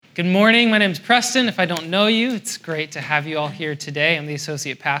Good morning. My name is Preston. If I don't know you, it's great to have you all here today. I'm the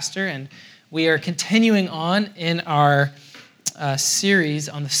associate pastor, and we are continuing on in our series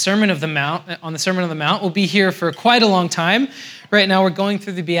on the Sermon of the Mount. We'll be here for quite a long time. Right now, we're going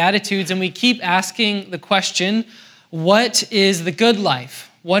through the Beatitudes, and we keep asking the question, what is the good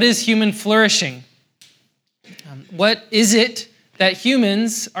life? What is human flourishing? What is it that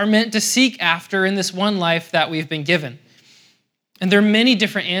humans are meant to seek after in this one life that we've been given? And there are many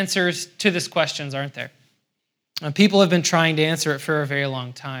different answers to this question, aren't there? People have been trying to answer it for a very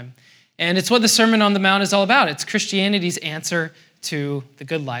long time. And it's what the Sermon on the Mount is all about. It's Christianity's answer to the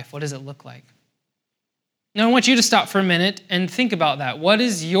good life. What does it look like? Now, I want you to stop for a minute and think about that. What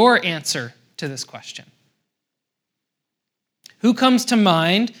is your answer to this question? Who comes to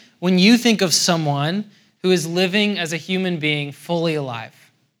mind when you think of someone who is living as a human being fully alive,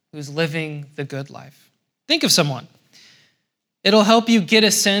 who's living the good life? Think of someone. It'll help you get a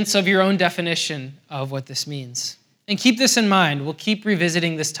sense of your own definition of what this means. And keep this in mind. We'll keep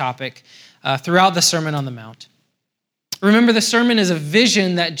revisiting this topic throughout the Sermon on the Mount. Remember, the sermon is a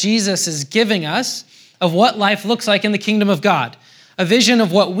vision that Jesus is giving us of what life looks like in the kingdom of God. A vision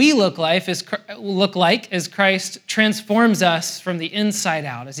of what we look like as Christ transforms us from the inside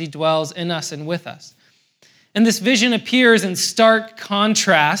out, as he dwells in us and with us. And this vision appears in stark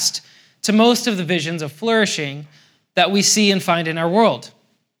contrast to most of the visions of flourishing that we see and find in our world.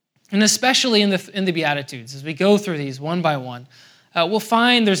 And especially in the Beatitudes, as we go through these one by one, we'll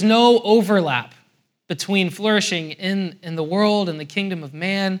find there's no overlap between flourishing in the world, in the kingdom of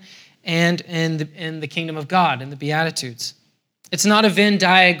man, and in the kingdom of God, in the Beatitudes. It's not a Venn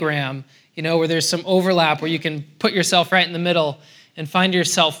diagram, where there's some overlap where you can put yourself right in the middle and find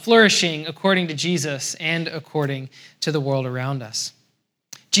yourself flourishing according to Jesus and according to the world around us.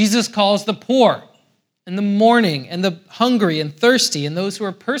 Jesus calls the poor and the mourning, and the hungry and thirsty, and those who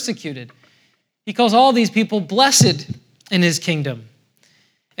are persecuted. He calls all these people blessed in his kingdom.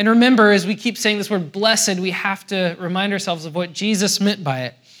 And remember, as we keep saying this word blessed, we have to remind ourselves of what Jesus meant by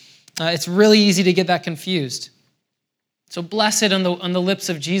it. It's really easy to get that confused. So blessed on the lips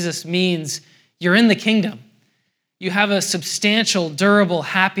of Jesus means you're in the kingdom. You have a substantial, durable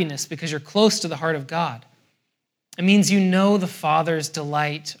happiness because you're close to the heart of God. It means you know the Father's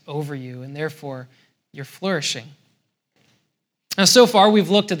delight over you, and therefore you're flourishing. Now, so far, we've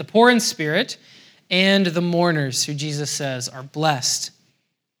looked at the poor in spirit and the mourners, who Jesus says are blessed.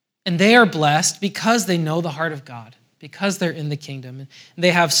 And they are blessed because they know the heart of God, because they're in the kingdom. And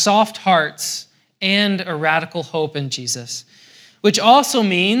they have soft hearts and a radical hope in Jesus, which also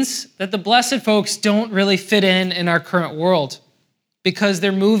means that the blessed folks don't really fit in our current world because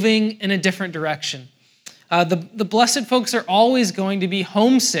they're moving in a different direction. The blessed folks are always going to be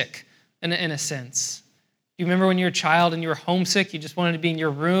homesick in a sense. You remember when you were a child and you were homesick, you just wanted to be in your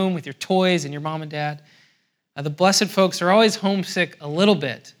room with your toys and your mom and dad? The blessed folks are always homesick a little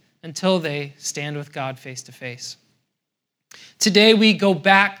bit until they stand with God face to face. Today we go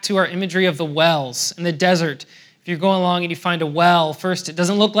back to our imagery of the wells in the desert. If you're going along and you find a well, first it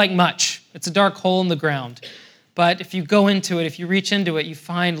doesn't look like much. It's a dark hole in the ground. But if you go into it, if you reach into it, you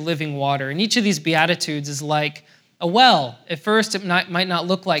find living water. And each of these Beatitudes is like a well. At first it might not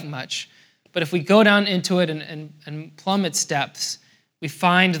look like much. But if we go down into it and plumb its depths, we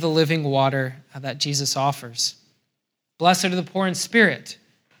find the living water that Jesus offers. Blessed are the poor in spirit,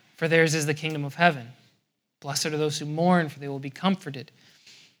 for theirs is the kingdom of heaven. Blessed are those who mourn, for they will be comforted.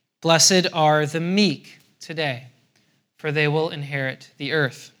 Blessed are the meek today, for they will inherit the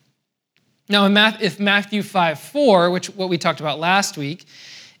earth. Now, if Matthew 5:4, what we talked about last week,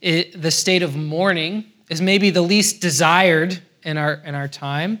 the state of mourning is maybe the least desired in our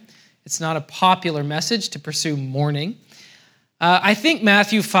time. It's not a popular message to pursue mourning. I think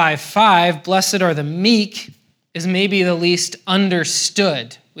Matthew 5:5, blessed are the meek, is maybe the least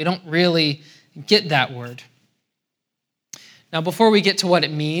understood. We don't really get that word. Now, before we get to what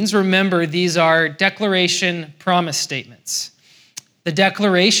it means, remember these are declaration promise statements. The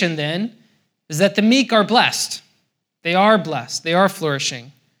declaration, then, is that the meek are blessed. They are blessed. They are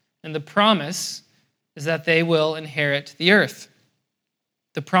flourishing. And the promise is that they will inherit the earth.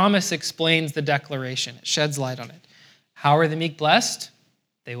 The promise explains the declaration. It sheds light on it. How are the meek blessed?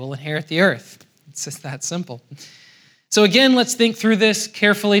 They will inherit the earth. It's just that simple. So again, let's think through this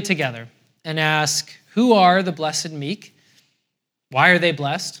carefully together and ask, who are the blessed meek? Why are they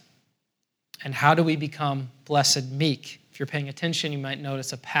blessed? And how do we become blessed meek? If you're paying attention, you might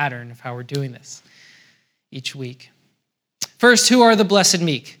notice a pattern of how we're doing this each week. First, who are the blessed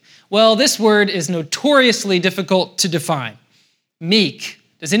meek? Well, this word is notoriously difficult to define. Meek.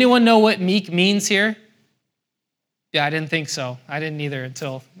 Does anyone know what meek means here? Yeah, I didn't think so. I didn't either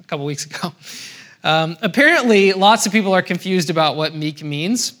until a couple weeks ago. Apparently, lots of people are confused about what meek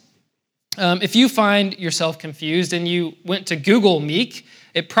means. If you find yourself confused and you went to Google meek,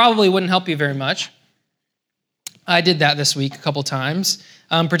 it probably wouldn't help you very much. I did that this week a couple times,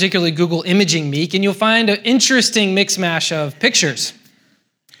 particularly Google imaging meek, and you'll find an interesting mix mash of pictures.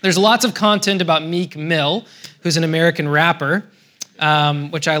 There's lots of content about Meek Mill, who's an American rapper,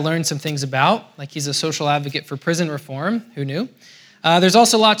 which I learned some things about, like he's a social advocate for prison reform. Who knew? There's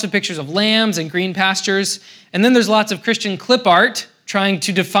also lots of pictures of lambs and green pastures, and then there's lots of Christian clip art trying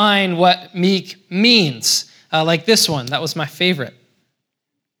to define what meek means, like this one. That was my favorite.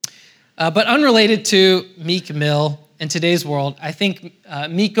 But unrelated to Meek Mill in today's world, I think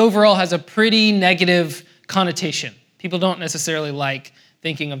meek overall has a pretty negative connotation. People don't necessarily like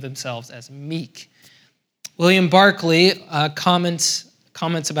thinking of themselves as meek. William Barclay comments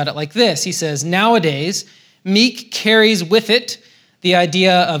about it like this. He says, nowadays, meek carries with it the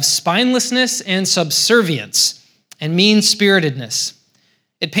idea of spinelessness and subservience and mean-spiritedness.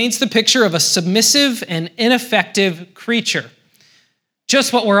 It paints the picture of a submissive and ineffective creature.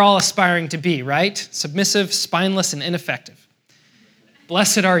 Just what we're all aspiring to be, right? Submissive, spineless, and ineffective.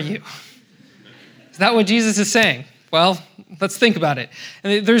 Blessed are you. Is that what Jesus is saying? Well, let's think about it.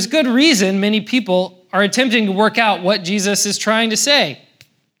 And there's good reason many people are attempting to work out what Jesus is trying to say,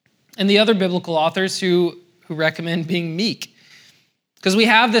 and the other biblical authors who recommend being meek. Because we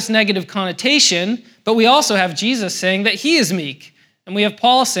have this negative connotation, but we also have Jesus saying that he is meek. And we have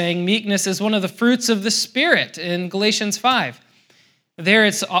Paul saying meekness is one of the fruits of the Spirit in Galatians 5. There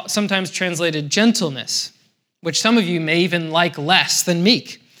it's sometimes translated gentleness, which some of you may even like less than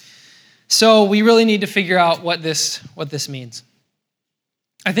meek. So we really need to figure out what this means.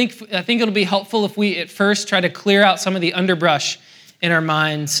 I think it'll be helpful if we at first try to clear out some of the underbrush in our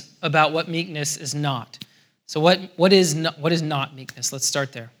minds about what meekness is not. So what is not meekness? Let's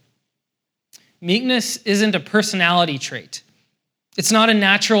start there. Meekness isn't a personality trait. It's not a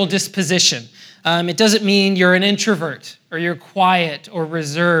natural disposition. It doesn't mean you're an introvert or you're quiet or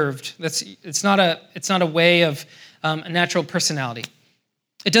reserved. It's not a way of a natural personality.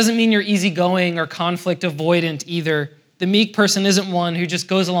 It doesn't mean you're easygoing or conflict avoidant either. The meek person isn't one who just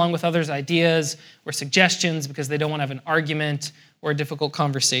goes along with others' ideas or suggestions because they don't want to have an argument or a difficult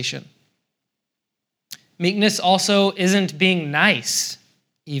conversation. Meekness also isn't being nice,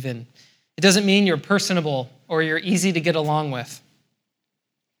 even. It doesn't mean you're personable or you're easy to get along with.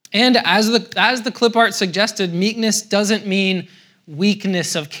 And as the clip art suggested, meekness doesn't mean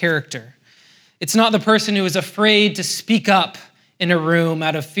weakness of character. It's not the person who is afraid to speak up in a room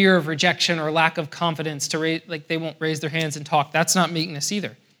out of fear of rejection or lack of confidence they won't raise their hands and talk. That's not meekness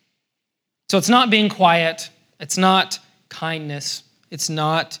either. So it's not being quiet. It's not kindness. It's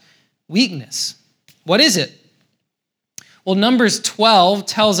not weakness. What is it? Well, Numbers 12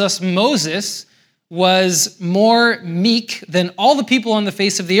 tells us Moses was more meek than all the people on the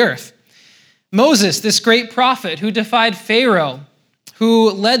face of the earth. Moses, this great prophet who defied Pharaoh, who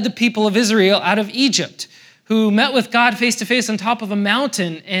led the people of Israel out of Egypt, who met with God face to face on top of a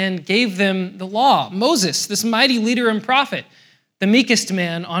mountain and gave them the law. Moses, this mighty leader and prophet, the meekest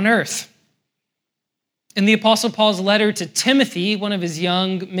man on earth. In the Apostle Paul's letter to Timothy, one of his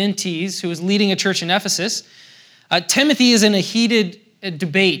young mentees who was leading a church in Ephesus, Timothy is in a heated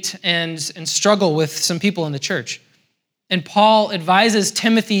debate and struggle with some people in the church. And Paul advises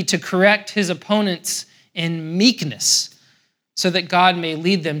Timothy to correct his opponents in meekness so that God may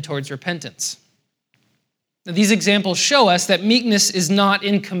lead them towards repentance. Now, these examples show us that meekness is not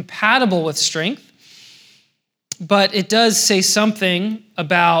incompatible with strength, but it does say something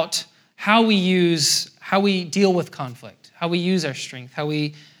about how we deal with conflict, how we use our strength, how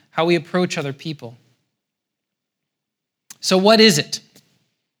we approach other people. So what is it?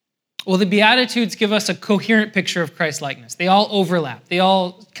 Well, the Beatitudes give us a coherent picture of Christ-likeness. They all overlap. They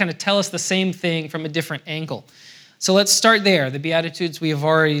all kind of tell us the same thing from a different angle. So let's start there. The Beatitudes we have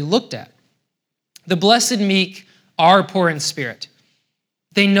already looked at. The blessed meek are poor in spirit.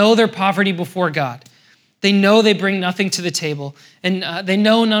 They know their poverty before God. They know they bring nothing to the table, and they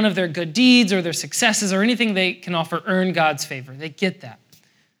know none of their good deeds or their successes or anything they can offer earn God's favor. They get that.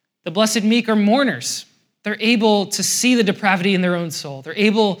 The blessed meek are mourners. They're able to see the depravity in their own soul. They're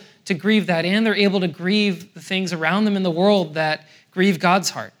able to grieve that, and they're able to grieve the things around them in the world that grieve God's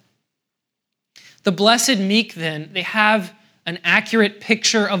heart. The blessed meek, then, they have an accurate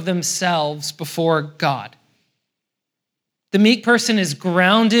picture of themselves before God. The meek person is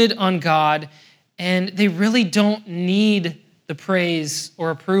grounded on God, and they really don't need the praise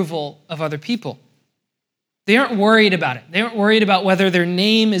or approval of other people. They aren't worried about it. They aren't worried about whether their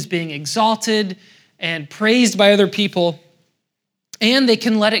name is being exalted and praised by other people, and they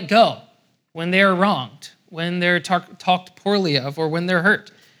can let it go when they are wronged, when they're talked poorly of, or when they're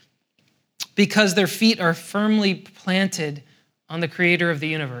hurt, because their feet are firmly planted on the creator of the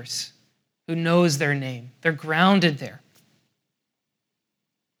universe, who knows their name. They're grounded there.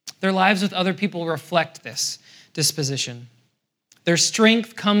 Their lives with other people reflect this disposition. Their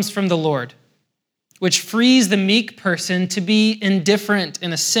strength comes from the Lord, which frees the meek person to be indifferent,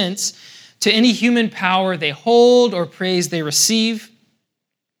 in a sense, to any human power they hold or praise they receive.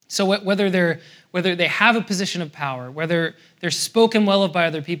 So whether they have a position of power, whether they're spoken well of by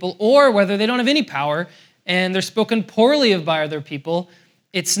other people, or whether they don't have any power and they're spoken poorly of by other people,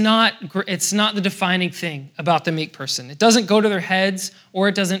 it's not the defining thing about the meek person. It doesn't go to their heads, or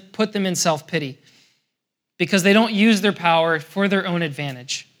it doesn't put them in self-pity, because they don't use their power for their own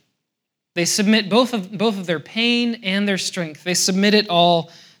advantage. They submit both of their pain and their strength. They submit it all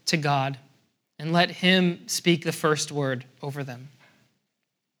to God and let him speak the first word over them.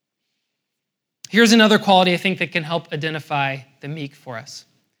 Here's another quality I think that can help identify the meek for us.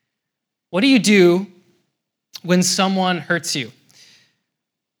 What do you do when someone hurts you?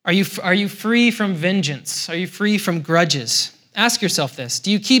 Are you free from vengeance? Are you free from grudges? Ask yourself this.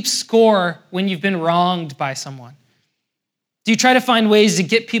 Do you keep score when you've been wronged by someone? Do you try to find ways to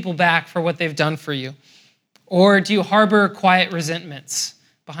get people back for what they've done for you? Or do you harbor quiet resentments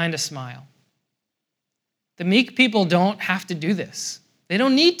behind a smile? The meek people don't have to do this. They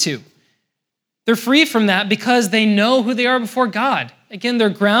don't need to. They're free from that because they know who they are before God. Again, they're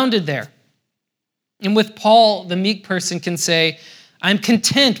grounded there. And with Paul, the meek person can say, I'm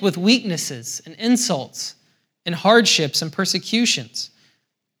content with weaknesses and insults and hardships and persecutions.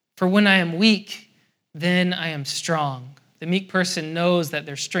 For when I am weak, then I am strong. The meek person knows that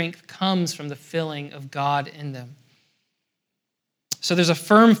their strength comes from the filling of God in them. So there's a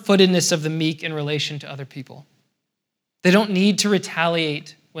firm-footedness of the meek in relation to other people. They don't need to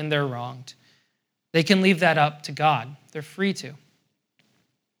retaliate when they're wronged. They can leave that up to God. They're free to.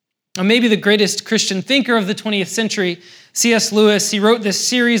 Now, maybe the greatest Christian thinker of the 20th century, C.S. Lewis, he wrote this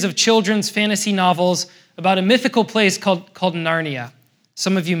series of children's fantasy novels about a mythical place called Narnia.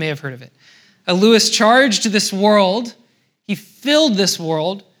 Some of you may have heard of it. Lewis charged this world, he filled this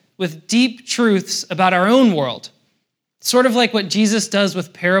world with deep truths about our own world. Sort of like what Jesus does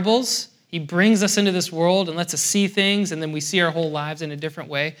with parables. He brings us into this world and lets us see things, and then we see our whole lives in a different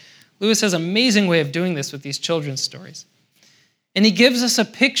way. Lewis has an amazing way of doing this with these children's stories. And he gives us a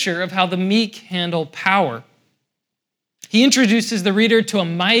picture of how the meek handle power. He introduces the reader to a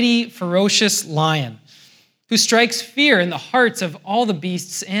mighty, ferocious lion who strikes fear in the hearts of all the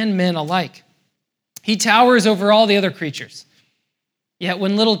beasts and men alike. He towers over all the other creatures. Yet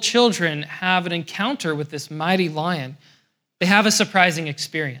when little children have an encounter with this mighty lion, they have a surprising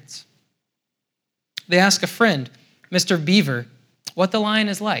experience. They ask a friend, Mr. Beaver, what the lion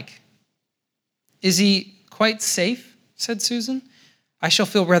is like. Is he quite safe? Said Susan. I shall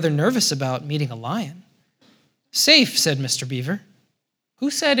feel rather nervous about meeting a lion. Safe, said Mr. Beaver. Who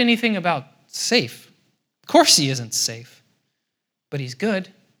said anything about safe? Of course he isn't safe, but he's good.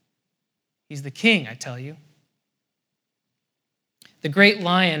 He's the king, I tell you. The great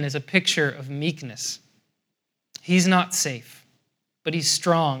lion is a picture of meekness. He's not safe, but he's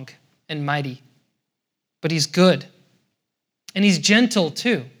strong and mighty. But he's good. And he's gentle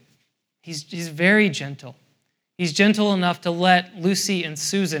too. He's very gentle. He's gentle enough to let Lucy and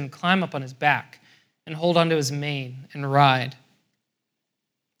Susan climb up on his back and hold onto his mane and ride.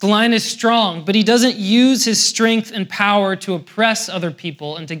 The lion is strong, but he doesn't use his strength and power to oppress other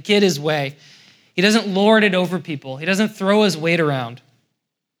people and to get his way. He doesn't lord it over people. He doesn't throw his weight around.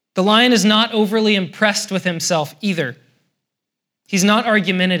 The lion is not overly impressed with himself either. He's not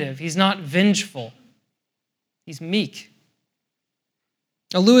argumentative. He's not vengeful. He's meek.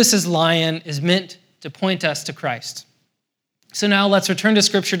 Now, Lewis's lion is meant to point us to Christ. So now let's return to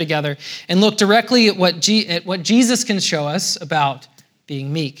Scripture together and look directly at what Jesus can show us about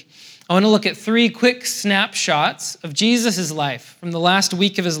being meek. I want to look at 3 quick snapshots of Jesus' life from the last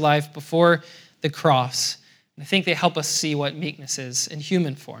week of his life before the cross. And I think they help us see what meekness is in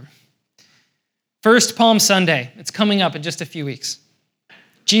human form. First, Palm Sunday. It's coming up in just a few weeks.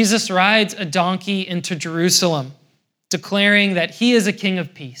 Jesus rides a donkey into Jerusalem, declaring that he is a king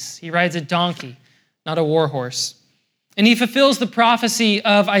of peace. He rides a donkey, not a war horse. And he fulfills the prophecy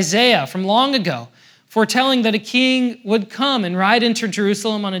of Isaiah from long ago, foretelling that a king would come and ride into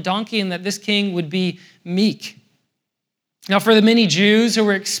Jerusalem on a donkey and that this king would be meek. Now, for the many Jews who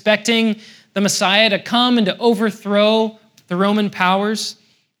were expecting the Messiah to come and to overthrow the Roman powers,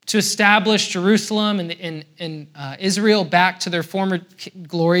 to establish Jerusalem and Israel back to their former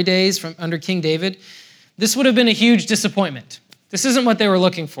glory days from under King David, this would have been a huge disappointment. This isn't what they were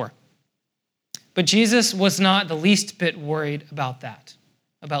looking for. But Jesus was not the least bit worried about that,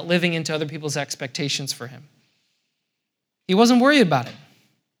 about living into other people's expectations for him. He wasn't worried about it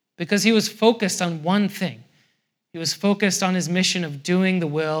because he was focused on one thing. He was focused on his mission of doing the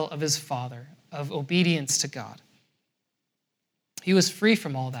will of his Father, of obedience to God. He was free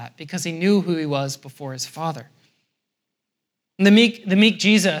from all that because he knew who he was before his Father. And the meek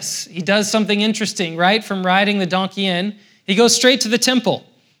Jesus, he does something interesting, right? From riding the donkey in, he goes straight to the temple.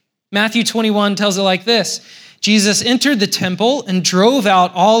 Matthew 21 tells it like this. Jesus entered the temple and drove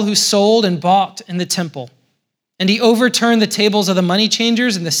out all who sold and bought in the temple. And he overturned the tables of the money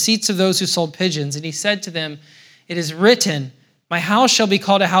changers and the seats of those who sold pigeons. And he said to them, "It is written, my house shall be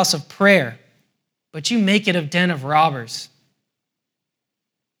called a house of prayer, but you make it a den of robbers."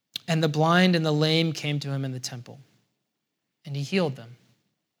 And the blind and the lame came to him in the temple, and he healed them.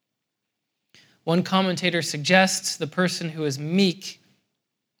 One commentator suggests the person who is meek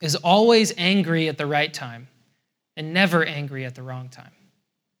is always angry at the right time and never angry at the wrong time.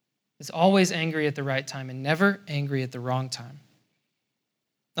 Is always angry at the right time and never angry at the wrong time.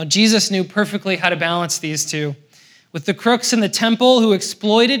 Now, Jesus knew perfectly how to balance these two. With the crooks in the temple who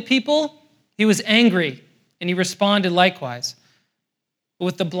exploited people, he was angry and he responded likewise. But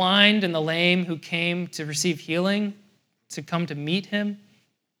with the blind and the lame who came to receive healing, to come to meet him,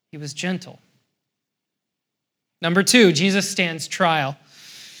 he was gentle. Number 2, Jesus stands trial.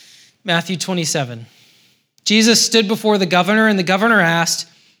 Matthew 27. Jesus stood before the governor, and the governor asked,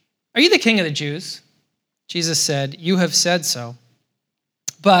 "Are you the king of the Jews?" Jesus said, "You have said so."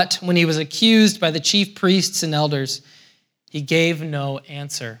 But when he was accused by the chief priests and elders, he gave no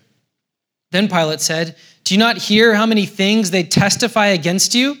answer. Then Pilate said, "Do you not hear how many things they testify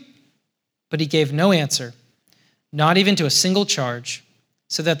against you?" But he gave no answer, not even to a single charge,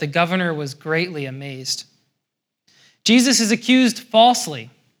 so that the governor was greatly amazed. Jesus is accused falsely.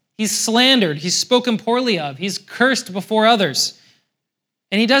 He's slandered. He's spoken poorly of. He's cursed before others.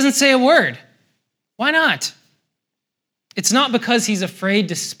 And he doesn't say a word. Why not? It's not because he's afraid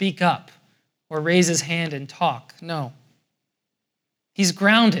to speak up or raise his hand and talk. No. He's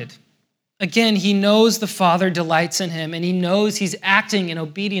grounded. Again, he knows the Father delights in him, and he knows he's acting in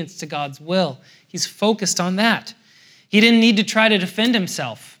obedience to God's will. He's focused on that. He didn't need to try to defend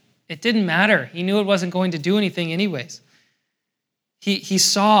himself. It didn't matter. He knew it wasn't going to do anything anyways. He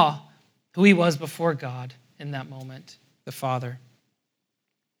saw who he was before God in that moment, the Father.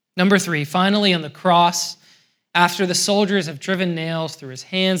 Number 3, finally on the cross, after the soldiers have driven nails through his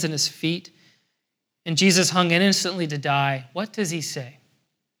hands and his feet, and Jesus hung innocently to die, what does he say?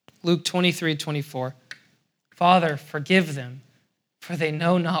 Luke 23:24. "Father, forgive them, for they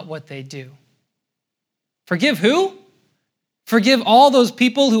know not what they do." Forgive who? Forgive all those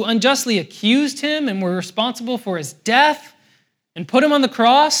people who unjustly accused him and were responsible for his death and put him on the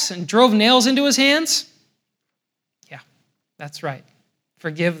cross and drove nails into his hands? Yeah, that's right.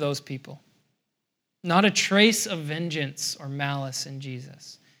 Forgive those people. Not a trace of vengeance or malice in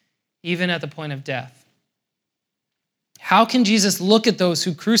Jesus, even at the point of death. How can Jesus look at those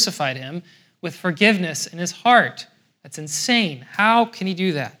who crucified him with forgiveness in his heart? That's insane. How can he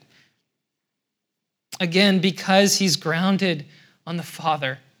do that? Again, because he's grounded on the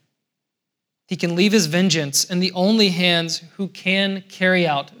Father. He can leave his vengeance in the only hands who can carry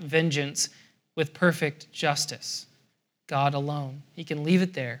out vengeance with perfect justice, God alone. He can leave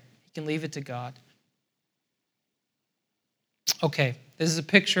it there. He can leave it to God. Okay, this is a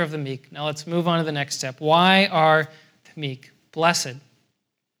picture of the meek. Now let's move on to the next step. Why are the meek blessed?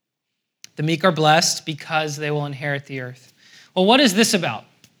 The meek are blessed because they will inherit the earth. Well, what is this about?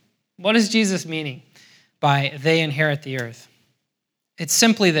 What is Jesus meaning by they inherit the earth? It's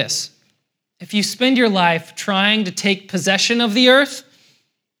simply this. If you spend your life trying to take possession of the earth,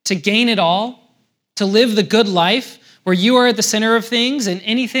 to gain it all, to live the good life where you are at the center of things and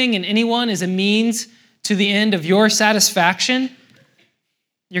anything and anyone is a means to the end of your satisfaction,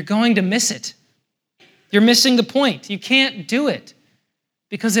 you're going to miss it. You're missing the point. You can't do it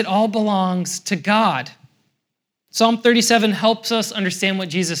because it all belongs to God. Psalm 37 helps us understand what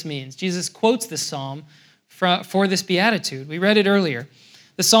Jesus means. Jesus quotes this psalm for this beatitude. We read it earlier.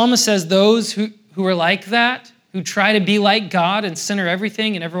 The psalmist says those who are like that, who try to be like God and center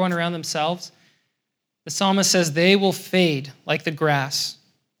everything and everyone around themselves, the psalmist says they will fade like the grass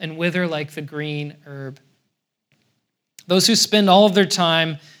and wither like the green herb. Those who spend all of their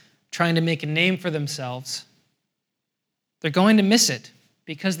time trying to make a name for themselves, they're going to miss it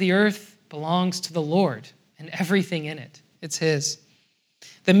because the earth belongs to the Lord and everything in it. It's his.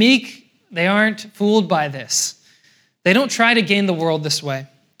 The meek, they aren't fooled by this. They don't try to gain the world this way.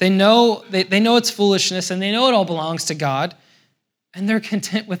 They know it's foolishness, and they know it all belongs to God, and they're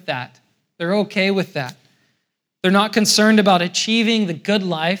content with that. They're okay with that. They're not concerned about achieving the good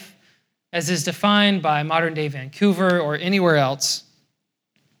life as is defined by modern-day Vancouver or anywhere else.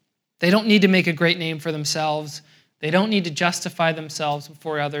 They don't need to make a great name for themselves. They don't need to justify themselves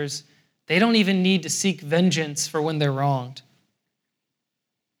before others. They don't even need to seek vengeance for when they're wronged.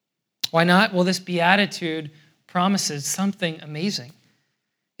 Why not? Well, this beatitude promises something amazing.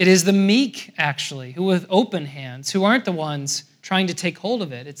 It is the meek, actually, who with open hands, who aren't the ones trying to take hold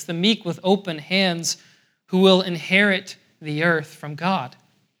of it. It's the meek with open hands who will inherit the earth from God.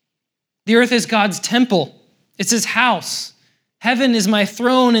 The earth is God's temple. It's his house. Heaven is my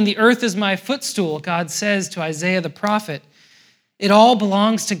throne and the earth is my footstool, God says to Isaiah the prophet. It all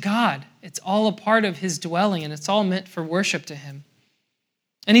belongs to God. It's all a part of his dwelling, and it's all meant for worship to him.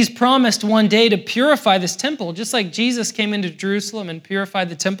 And he's promised one day to purify this temple, just like Jesus came into Jerusalem and purified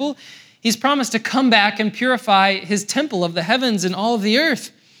the temple. He's promised to come back and purify his temple of the heavens and all of the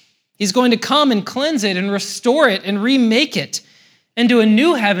earth. He's going to come and cleanse it and restore it and remake it into a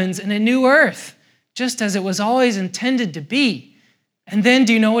new heavens and a new earth, just as it was always intended to be. And then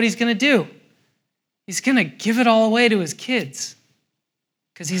do you know what he's going to do? He's going to give it all away to his kids,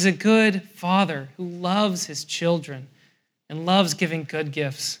 because he's a good father who loves his children and loves giving good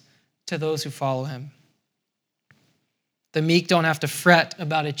gifts to those who follow him. The meek don't have to fret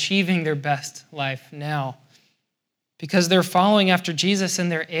about achieving their best life now, because they're following after Jesus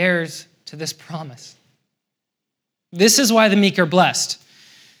and they're heirs to this promise. This is why the meek are blessed.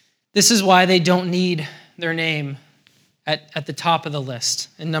 This is why they don't need their name at the top of the list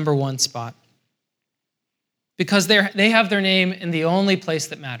in number one spot. Because they have their name in the only place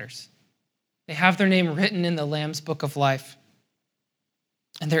that matters. They have their name written in the Lamb's book of life.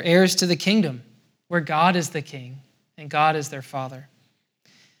 And they're heirs to the kingdom where God is the king and God is their father.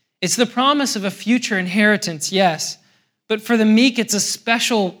 It's the promise of a future inheritance, yes, but for the meek, it's a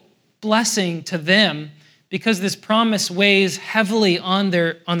special blessing to them because this promise weighs heavily on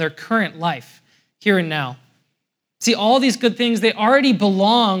their current life, here and now. See, all these good things, they already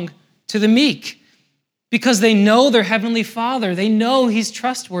belong to the meek because they know their heavenly Father. They know he's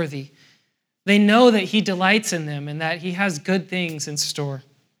trustworthy. They know that he delights in them and that he has good things in store.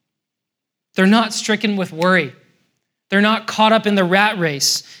 They're not stricken with worry. They're not caught up in the rat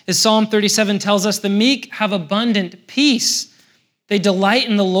race. As Psalm 37 tells us, the meek have abundant peace. They delight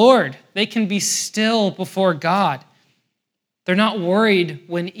in the Lord. They can be still before God. They're not worried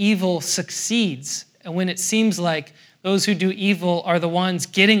when evil succeeds and when it seems like those who do evil are the ones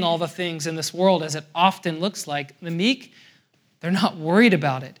getting all the things in this world, as it often looks like. The meek, they're not worried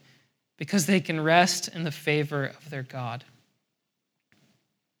about it because they can rest in the favor of their God.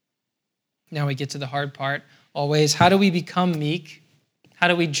 Now we get to the hard part. Always, how do we become meek? How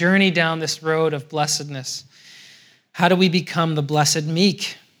do we journey down this road of blessedness? How do we become the blessed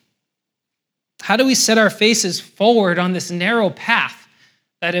meek? How do we set our faces forward on this narrow path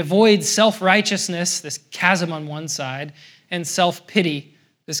that avoids self-righteousness, this chasm on one side, and self-pity,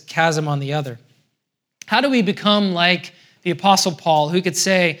 this chasm on the other? How do we become like the Apostle Paul, who could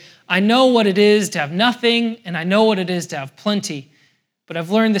say, I know what it is to have nothing, and I know what it is to have plenty, but I've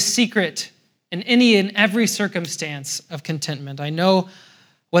learned the secret in any and every circumstance of contentment. I know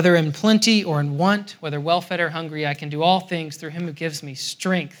whether in plenty or in want, whether well-fed or hungry, I can do all things through him who gives me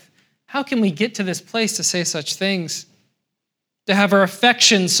strength. How can we get to this place to say such things? To have our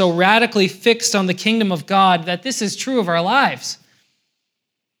affections so radically fixed on the kingdom of God that this is true of our lives.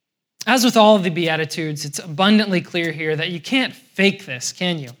 As with all of the Beatitudes, it's abundantly clear here that you can't fake this,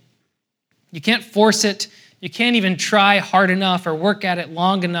 can you? You can't force it. You can't even try hard enough or work at it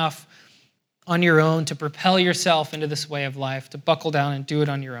long enough on your own to propel yourself into this way of life, to buckle down and do it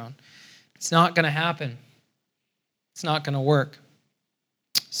on your own. It's not going to happen. It's not going to work.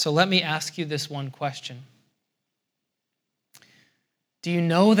 So let me ask you this one question. Do you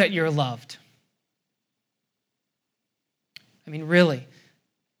know that you're loved? I mean, really,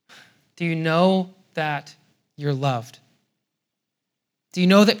 do you know that you're loved? Do you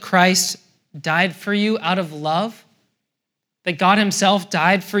know that Christ died for you out of love? That God himself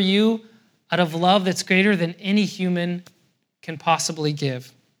died for you out of love that's greater than any human can possibly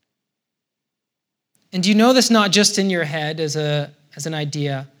give? And do you know this not just in your head as an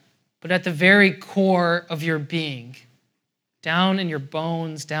idea, but at the very core of your being, down in your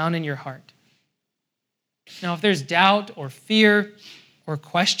bones, down in your heart? Now, if there's doubt or fear or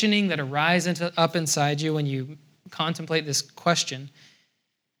questioning that arise up inside you when you contemplate this question,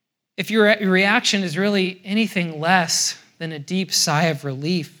 if your reaction is really anything less than a deep sigh of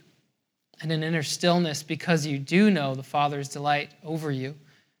relief and an inner stillness because you do know the Father's delight over you,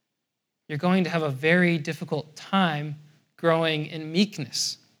 you're going to have a very difficult time growing in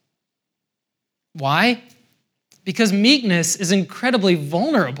meekness. Why? Because meekness is incredibly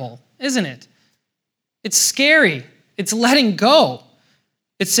vulnerable, isn't it? It's scary. It's letting go.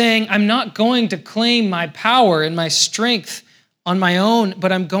 It's saying, I'm not going to claim my power and my strength on my own,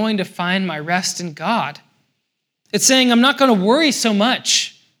 but I'm going to find my rest in God. It's saying, I'm not going to worry so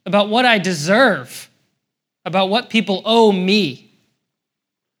much about what I deserve, about what people owe me.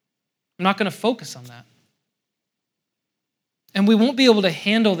 I'm not going to focus on that. And we won't be able to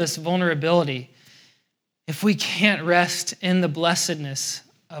handle this vulnerability if we can't rest in the blessedness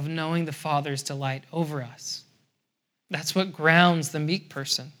of knowing the Father's delight over us. That's what grounds the meek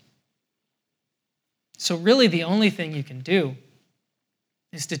person. So really the only thing you can do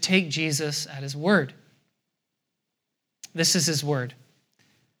is to take Jesus at his word. This is his word.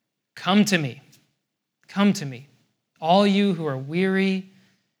 Come to me, all you who are weary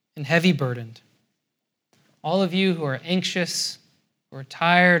and heavy burdened, all of you who are anxious, who are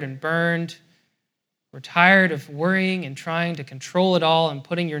tired and burned, who are tired of worrying and trying to control it all and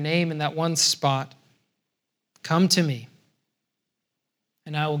putting your name in that one spot. Come to me,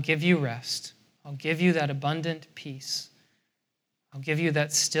 and I will give you rest. I'll give you that abundant peace. I'll give you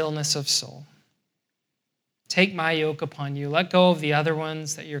that stillness of soul. Take my yoke upon you. Let go of the other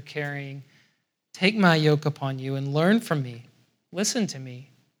ones that you're carrying. Take my yoke upon you and learn from me. Listen to me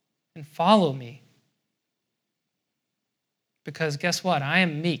and follow me. Because guess what? I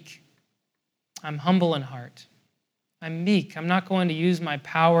am meek. I'm humble in heart. I'm meek. I'm not going to use my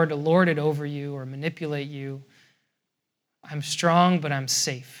power to lord it over you or manipulate you. I'm strong, but I'm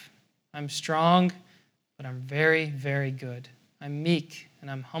safe. I'm strong, but I'm very, very good. I'm meek, and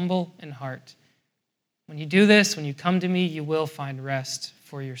I'm humble in heart. When you do this, when you come to me, you will find rest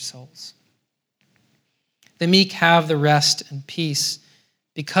for your souls. The meek have the rest and peace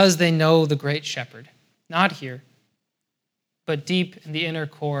because they know the great shepherd, not here, but deep in the inner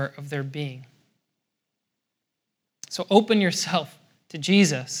core of their being. So open yourself to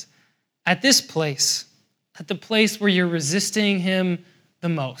Jesus at this place, at the place where you're resisting him the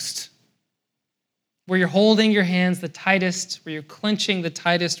most, where you're holding your hands the tightest, where you're clenching the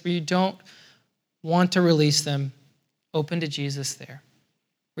tightest, where you don't want to release them. Open to Jesus there,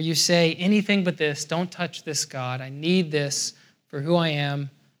 where you say, anything but this, don't touch this, God. I need this for who I am,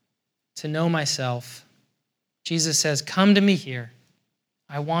 to know myself. Jesus says, come to me here.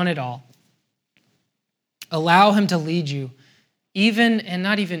 I want it all. Allow him to lead you,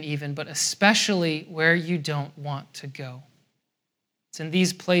 but especially where you don't want to go. It's in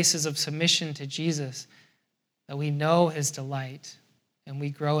these places of submission to Jesus that we know his delight and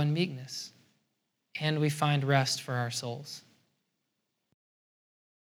we grow in meekness and we find rest for our souls.